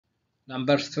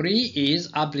Number 3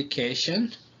 is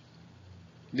application,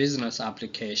 business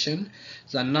application.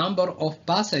 The number of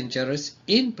passengers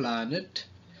in planet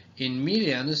in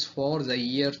millions for the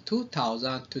year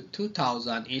 2000 to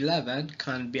 2011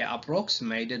 can be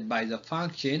approximated by the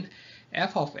function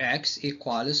f of x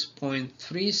equals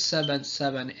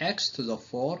 0.377x to the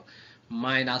 4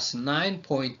 minus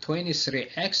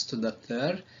 9.23x to the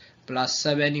third plus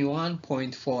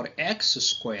 71.4x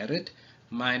squared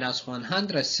minus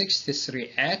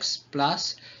 163x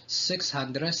plus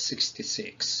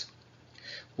 666,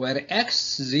 where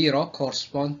x0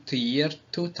 corresponds to year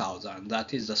 2000,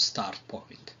 that is the start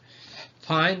point.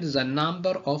 Find the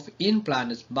number of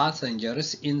in-planet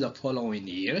passengers in the following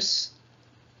years.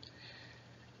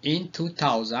 In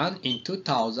 2000,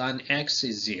 x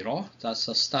is 0, that's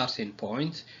the starting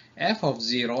point. F of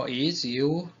 0 is,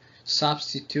 you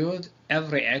substitute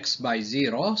every x by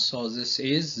 0, so this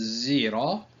is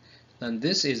 0, then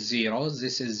this is 0,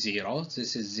 this is 0,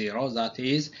 this is 0, that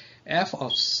is f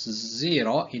of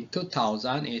 0 in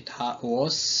 2000, it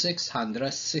was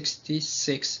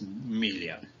 666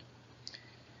 million.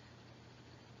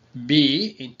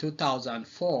 B in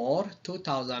 2004,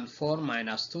 2004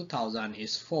 minus 2000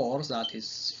 is 4, that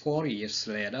is 4 years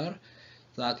later.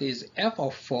 That is f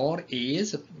of 4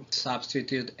 is,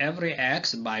 substitute every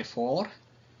x by 4,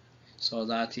 so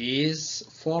that is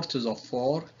 4 to the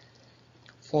 4,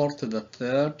 4 to the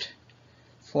third,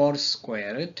 4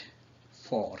 squared,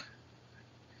 4.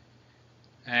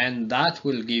 And that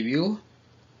will give you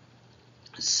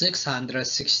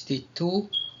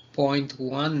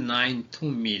 662.192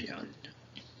 million.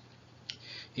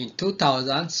 In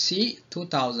 2000, C,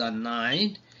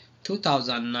 2009,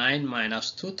 2009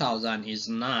 minus 2000 is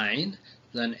 9,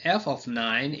 then f of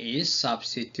 9 is,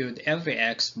 substitute every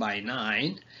x by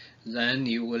 9, then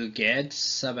you will get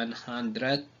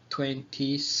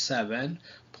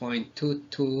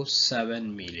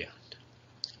 727.227 million.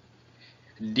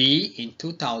 D in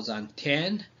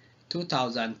 2010,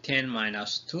 2010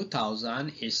 minus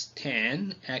 2000 is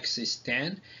 10, x is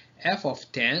 10, f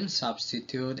of 10,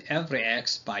 substitute every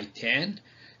x by 10,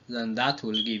 then that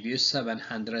will give you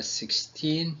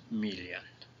 716 million.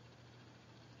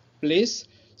 Please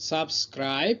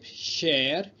subscribe,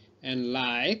 share and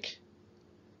like,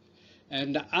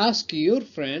 and ask your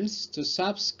friends to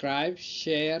subscribe,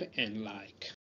 share and like.